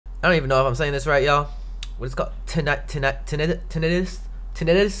I don't even know if I'm saying this right, y'all. What is it called? Tinnitus.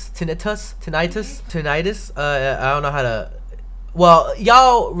 I don't know how to. Well,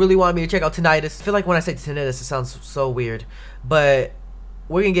 y'all really want me to check out Tinnitus. I feel like when I say Tinnitus, it sounds so weird, but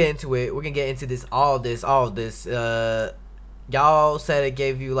we're gonna get into it. We're gonna get into this, all this. Y'all said it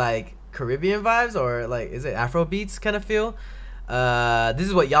gave you like Caribbean vibes, or like, is it Afro beats kind of feel? This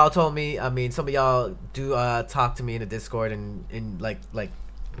is what y'all told me. I mean, some of y'all do talk to me in the Discord and like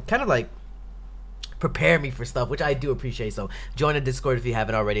kind of like prepare me for stuff, which I do appreciate. So join the Discord if you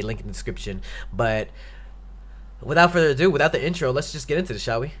haven't already. Link in the description. But without further ado, without the intro, let's just get into this,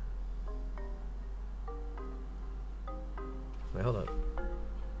 shall we? Wait, hold up.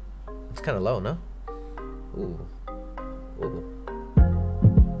 It's kind of low, no? Ooh. Ooh.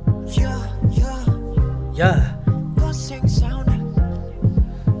 Yeah.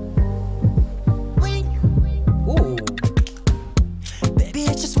 Ooh. Baby,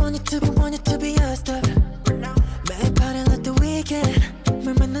 I just want it to be us.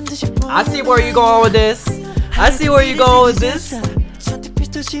 I see where you going with this. I see where you going with this.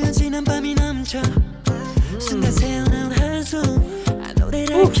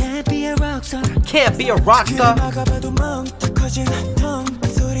 Ooh. Can't be a rock star.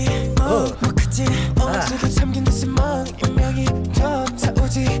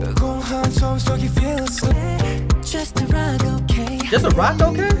 Just a rock,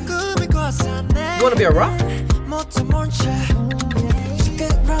 okay? You wanna be a rock?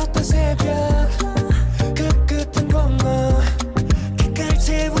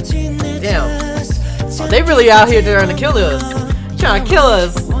 Damn. Oh, they really out here trying to kill us. Trying to kill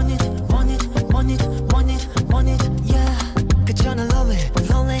us.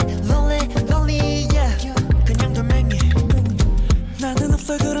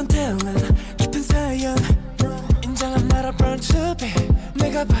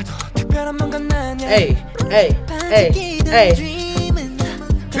 Hey, hey, hey, hey. Dreaming.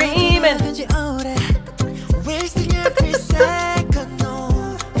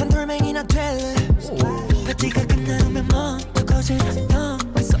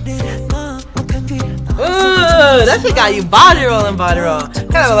 Ooh, that shit got you body rolling. Kind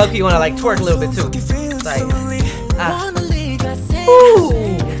of low key, you wanna like twerk a little bit too. Like, ooh.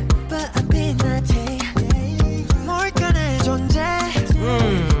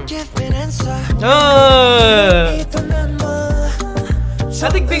 I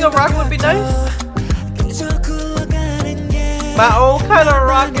think being a rock would be nice. My own kind of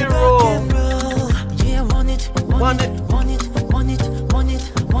rock and roll. Want it.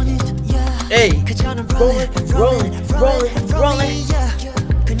 Hey, rolling.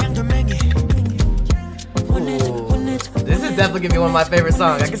 This is definitely gonna be one of my favorite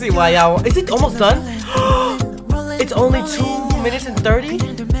songs. I can see why y'all. Is it almost done? It's only 2 minutes and 30.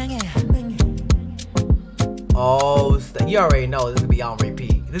 Oh, you already know this is gonna be on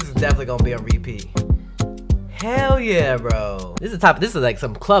repeat. This is definitely gonna be on repeat. Hell yeah, bro. This is like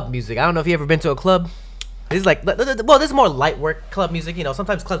some club music. I don't know if you ever been to a club. This is like, well, this is more light work club music. You know,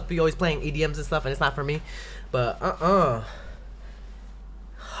 sometimes clubs be always playing EDMs and stuff, and it's not for me. But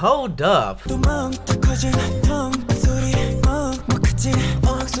hold up. Ooh.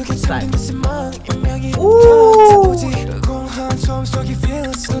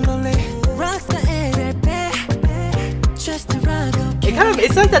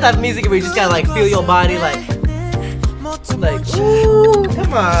 It's like that type of music where you just gotta like feel your body, like ooh,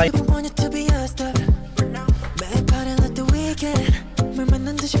 come on.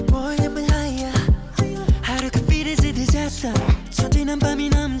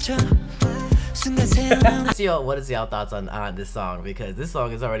 What is y'all thoughts on this song? Because this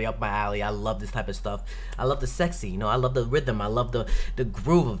song is already up my alley. I love this type of stuff. I love the sexy, you know, I love the rhythm, I love the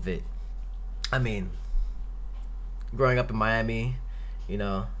groove of it. I mean, growing up in Miami, you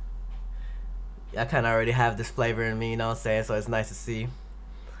know, I kind of already have this flavor in me, you know what I'm saying? So it's nice to see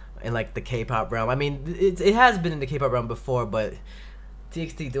in like the K-pop realm. I mean, it has been in the K-pop realm before, but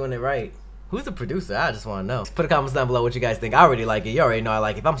TXT doing it right. Who's the producer? I just want to know. Put a comments down below what you guys think. I already like it. You already know I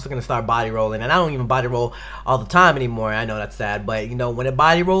like it. If I'm still going to start body rolling, and I don't even body roll all the time anymore. I know that's sad, but you know, when a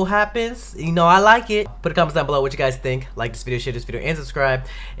body roll happens, you know I like it. Put a comments down below what you guys think. Like this video, share this video, and subscribe.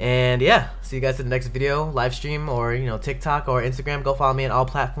 And yeah, see you guys in the next video, live stream, or you know, TikTok or Instagram. Go follow me on all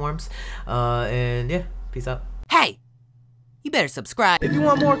platforms. And yeah, peace out. Hey, you better subscribe. If you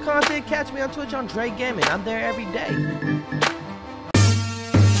want more content, catch me on Twitch on Jrekml. I'm there every day.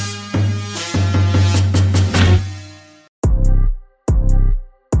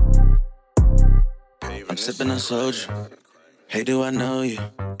 I'm sipping on soju. Hey, do I know you?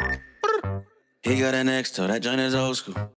 He got an ex, so that joint is old school.